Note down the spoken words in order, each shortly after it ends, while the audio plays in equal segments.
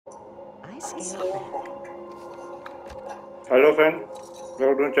scale it back. Hello friend,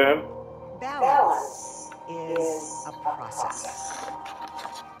 welcome to the channel. Balance is a process,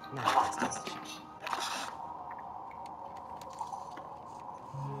 not a destination.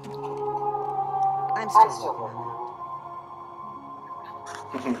 I'm still working on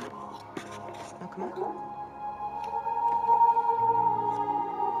that. Oh, come on.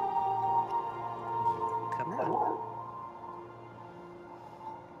 Come on.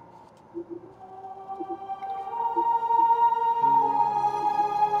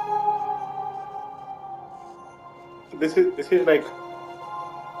 This is like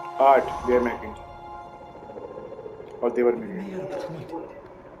art they are making, or they were You making. may have a point.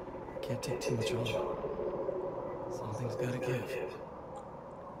 Can't take too much on. Something's gotta give.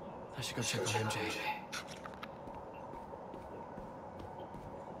 I should go check on MJ.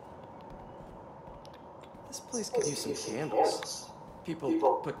 This place could use some candles. People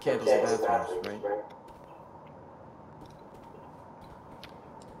put candles in bathrooms, right?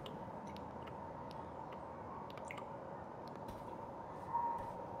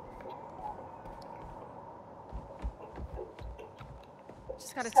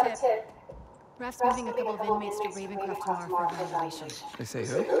 Just got a tip. Raph's moving a couple of inmates to Ravencroft tomorrow for evaluation. They say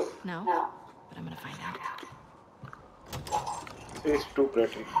who? No, but I'm gonna find out. It's too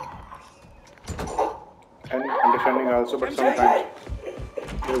pretty and understanding also, but sometimes.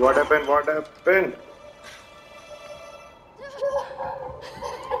 Hey, what happened? What happened?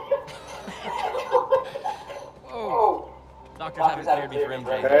 Oh! Doctors haven't cleared me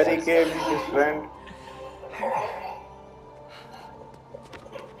for MJ. Harry came, his friend.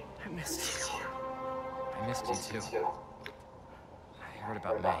 I missed you. I missed you too. I heard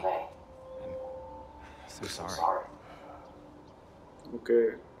about May. I'm so sorry.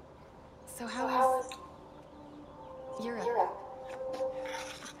 Okay. So how is Europe?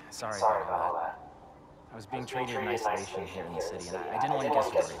 Sorry about all that. I was being treated in isolation here in the city, and I didn't want you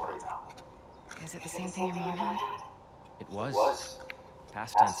guys to worry about it. Is it the same thing your mom had? It was.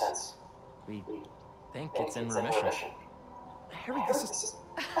 Past tense. We think it's in remission. Harry, this is...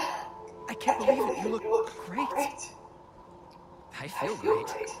 I can't believe it. You look great. I feel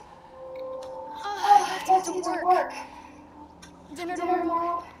great. Oh, I have to get to work. Dinner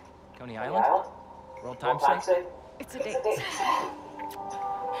tomorrow? Coney Island? World Time Say? It's a date.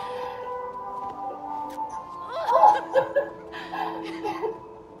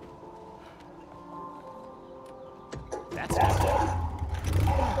 That's good.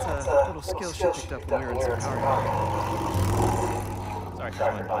 That's a little skill she picked up when we were in Sahara. Sorry for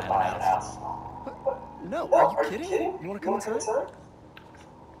going by unannounced. No, are you kidding? You want to come inside?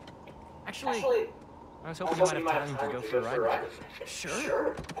 Actually, I was hoping you might have time to go for a ride with me.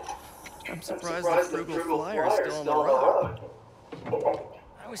 Sure. I'm surprised the frugal flyer is still on the road.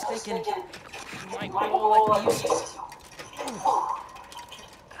 I was thinking you might go like we used to.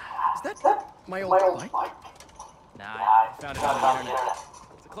 Is that my old bike? Nah, I found it on the internet.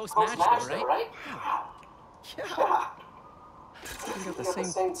 It's a close match though, right? Wow. Yeah. You got the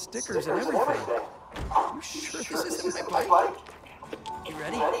same stickers and everything. You sure this isn't my bike? You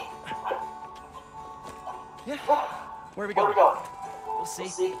ready? Yeah. Where are we going? We'll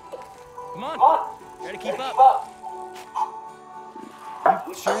see. Come on. Try to keep up.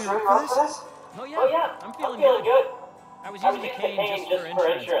 You sure you're up for this? Oh yeah, I'm feeling good. I was using the cane just for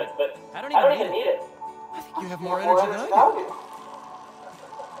insurance, but I don't even need it. I think you have more energy than I do.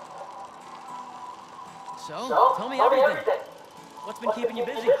 So, tell me everything. What's been keeping you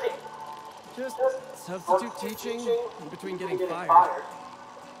busy? Just substitute teaching in between getting fired.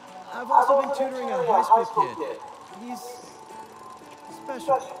 I've also been tutoring a high school kid. He's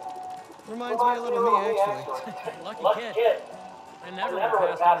special. Reminds me a little of me, actually. Lucky kid. I never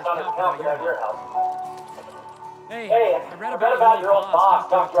would pass on his talk about your house. Hey, I read about your old boss,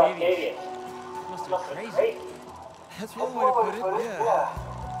 Dr. Octavius. Must have been crazy. That's one way to put it, yeah.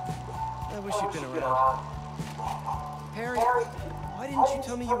 I wish you'd been around. Harry, why didn't you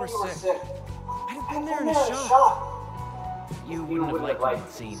tell me you were sick? I'd have been there in a shot. You wouldn't have liked what you'd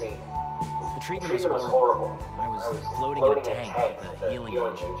seen. The treatment was horrible. I was floating in a tank with a healing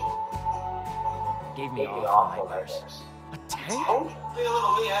engine. It gave me awful nightmares. A tank?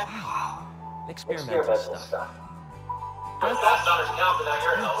 Wow. Experimental stuff. I'm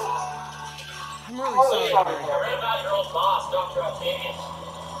really sorry, Harry. I read about your old boss, Dr. Octavius.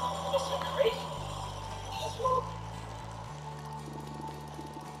 Must have been crazy.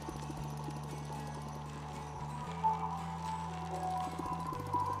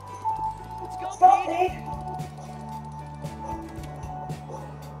 Let's go, Pete!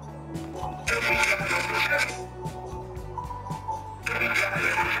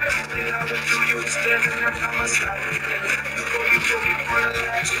 been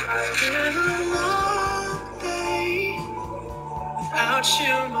a long day without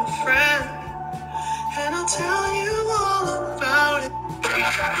you, my friend, and I'll tell you all about it.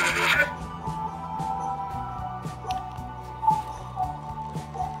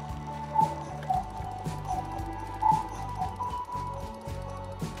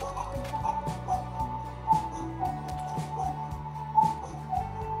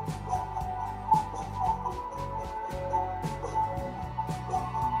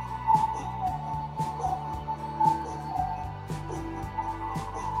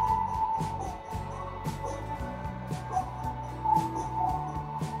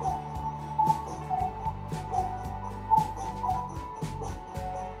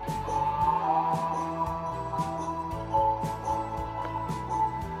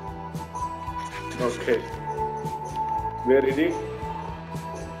 Okay. Where is he?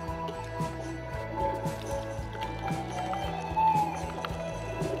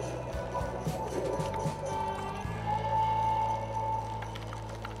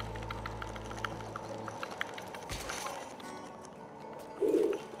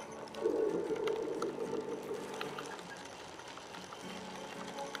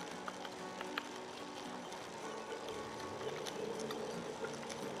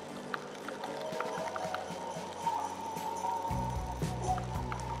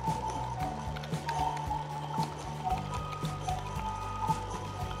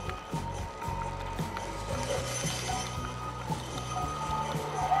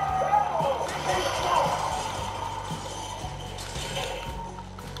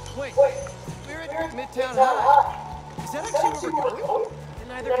 Wait, we're at Midtown High. Is that actually where we're going? Can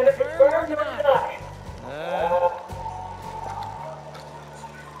neither confirm nor deny.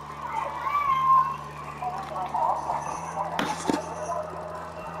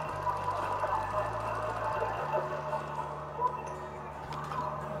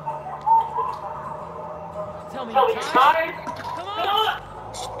 Tell me you're tired. Come on!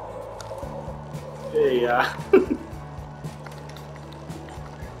 Hey, yeah.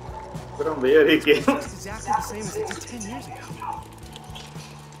 From where he came? It's exactly the same as it did 10 years ago.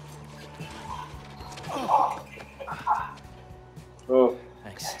 Oh,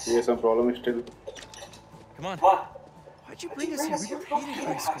 Thanks. he has some problem still. Come on. Why'd you bring us here? We never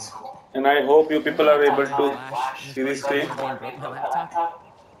hated high school. And I hope you people are able to Flash, see this screen. broke my laptop.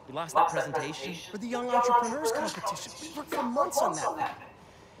 We lost that presentation for the Young Entrepreneurs Competition. We worked for months on that one.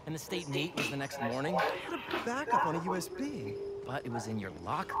 And the state meet was the next morning. I had a backup on a USB, but it was in your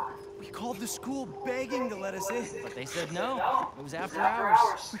locker. We called the school begging to let us in, but they said no. It was after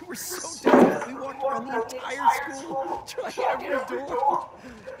hours. We were so desperate, we walked around the entire school, trying every door.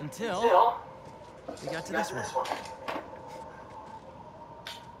 Until we got to this one.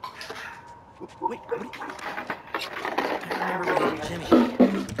 Wait, what do you... I remember reading Jimmy.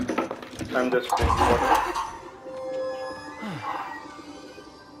 I'm just drinking water.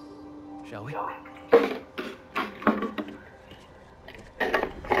 Shall we? The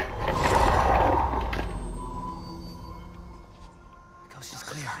coast is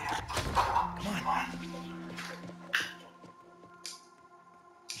clear. Come on.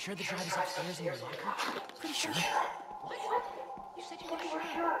 You sure the drive is upstairs in your locker? Pretty sure. What? You said you were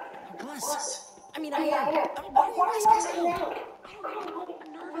sure. I was. I mean, I am. Why are you asking me? I don't know.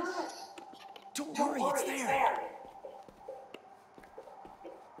 I'm nervous. Don't worry, it's there.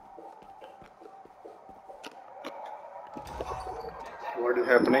 What is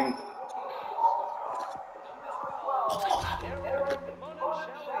happening?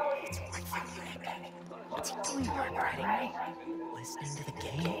 What's he doing here? Writing me? Listening to the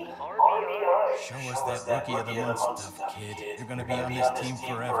game? Show us that Rookie of the Month stuff, kid. You're gonna be on this team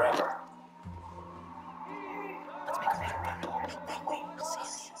forever. Let's make a run about it. Wait, he'll see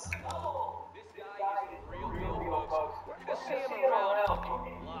us.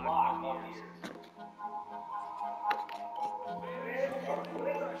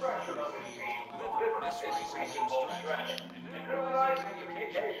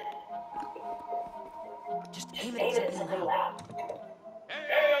 Just aim it at something loud.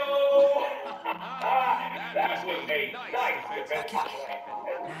 That was a nice defensive play.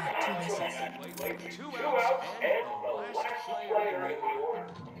 Nah, too messy. 2 outs and the last player in the order.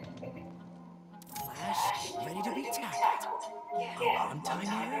 Flash, ready to be tackled. On time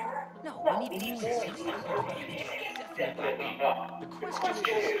here? No, we need more. Definitely not. The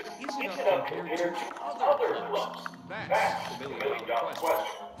question is enough compared to other clubs? That's the million-dollar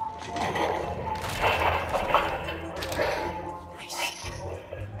question. Nice.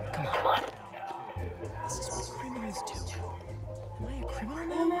 Come on. This is what criminals do. Am I a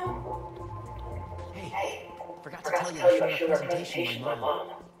criminal now? tell you I showed our presentation to my mom.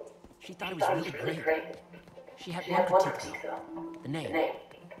 She thought it was really great. She had one critique, though. The name.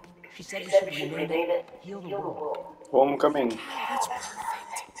 She said we should rename it Heal the World. Homecoming. That's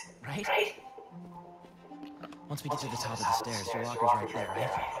perfect, right? Once we get to the top of the stairs, your locker's right there,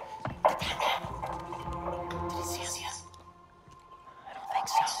 right? Did he see us? I don't think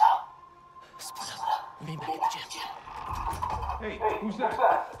so. Split up. We'll be back at the gym. Hey, who's that?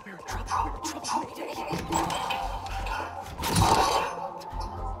 We're in trouble.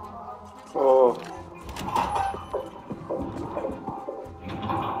 Oh.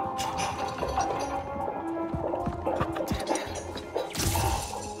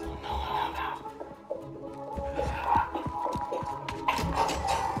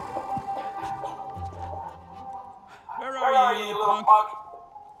 Where are you, little punk?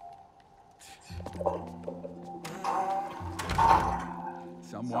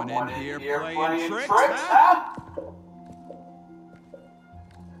 Someone in here playing tricks, huh?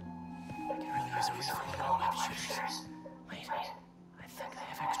 Could really use a refill on all web shooters. Wait, I think I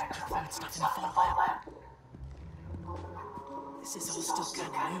have extra fluid stuff in the photo lab. This is all still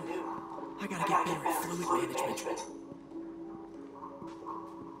kind of new. I gotta get better at fluid management.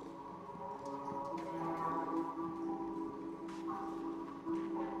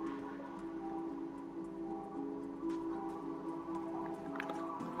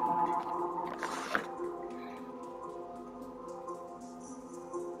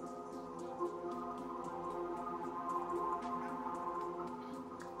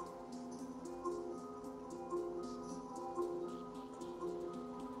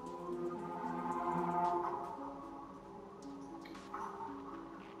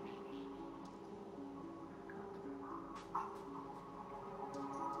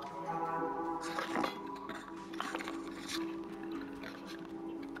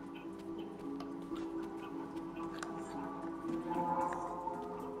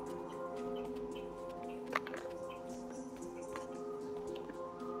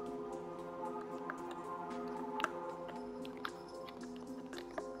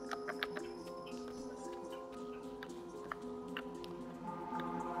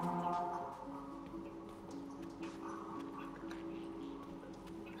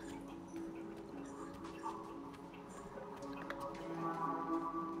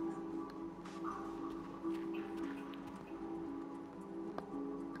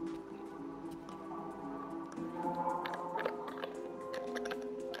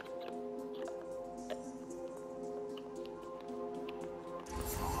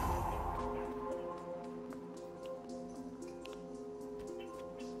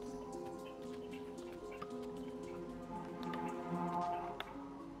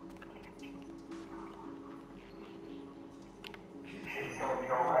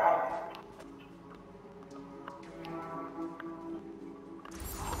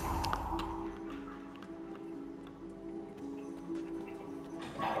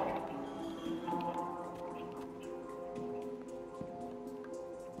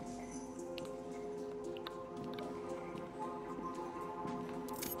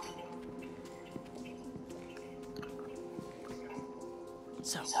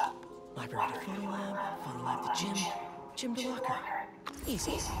 So, library to photo lab to gym, gym to locker.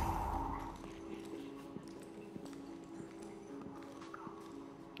 Easy.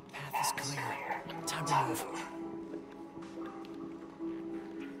 Path is clear. Time to move.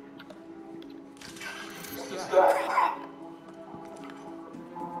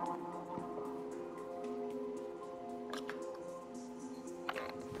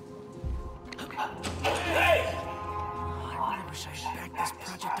 I wish I had backed this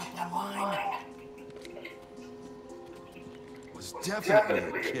project up online. Was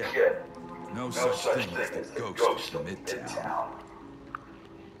definitely a kid. No such thing as the ghost of Midtown.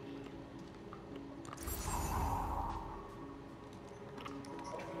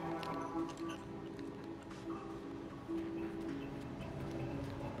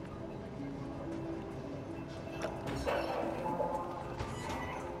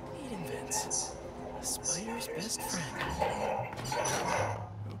 Neat invents. A spider's best friend.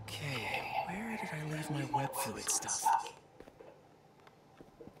 Okay, where did I leave my web fluid stuff?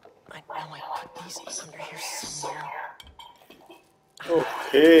 I know I put these under here somewhere.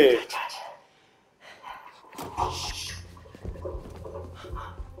 Okay.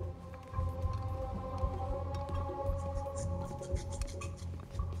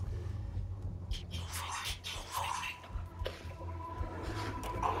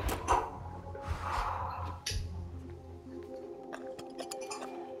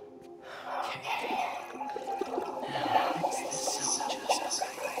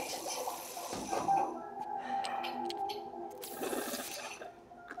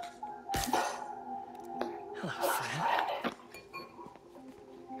 Hello, friend.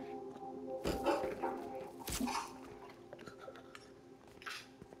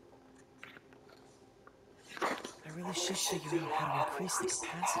 I really should figure out how to increase the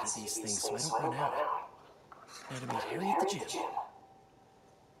capacity of these things so I don't run out. Gotta meet Harry at the gym.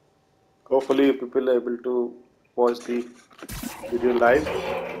 Hopefully, people are able to watch the video live.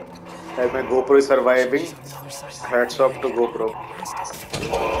 As my GoPro is surviving, She's on the other side of hats that off to barrier. GoPro. Get past it.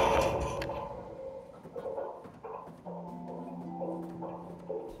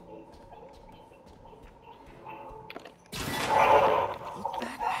 Old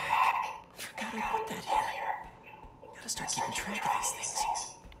backpack. Forgot I put that here. Gotta start keeping track of these things.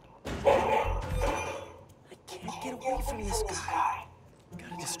 I can't get away from this guy.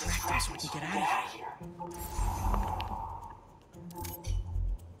 Gotta distract him so we can get out of here.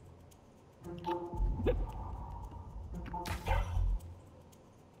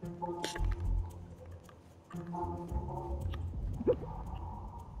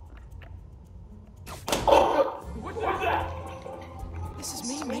 This is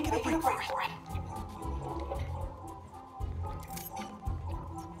me making a break for it.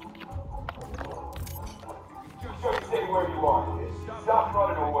 Just stay where you are. Stop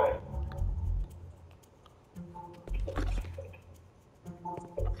running away.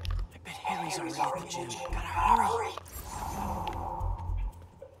 I bet Harry's already at the gym. Gotta hurry.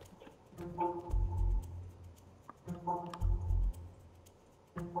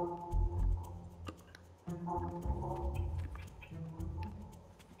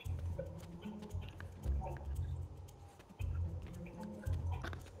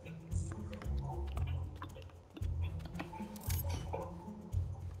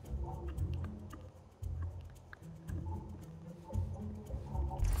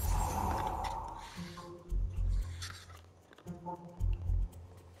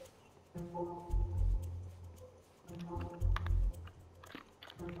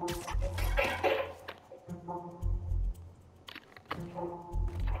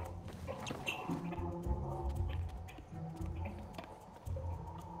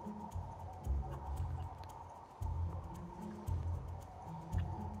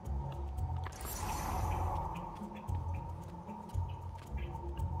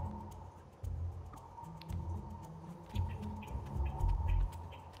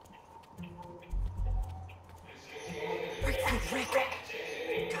 Rick!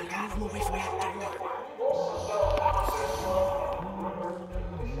 Gotta move him away from that door.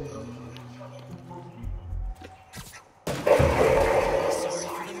 Sorry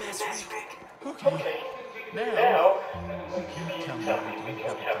for the mess, Rick. Okay. Now, Tell me everything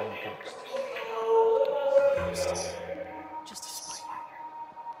about the ghost. Just a spider.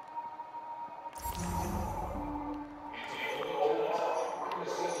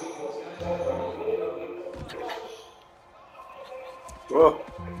 Oh,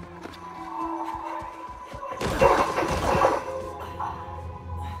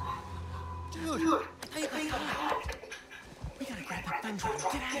 Dude, how you been? We gotta grab that thumb drive and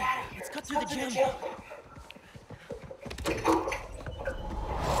get out of here. Let's cut through the gym.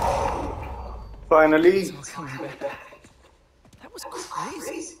 finally. It's all coming back. That was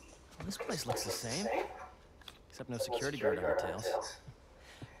crazy. Well, this place looks the same. Except no security guard on the tails.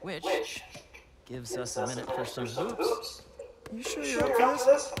 Which gives us a minute for some hoops. You sure you're up for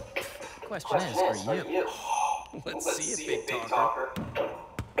this? Question is, are you? Let's see it, big talker.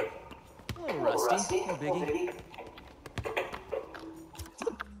 Hello, Rusty. Hey, Biggie.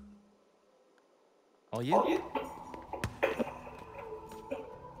 All you?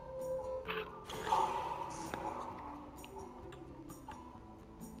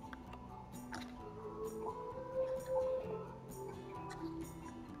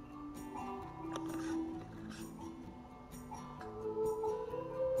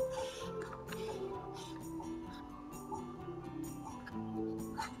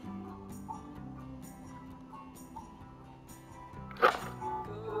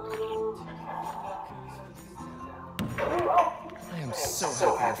 I am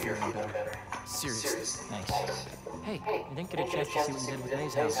so happy you're feeling better. Seriously. Thanks. Hey, you didn't get a chance to see what you did with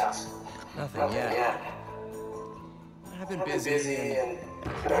May's house. Nothing yet. I've been busy and...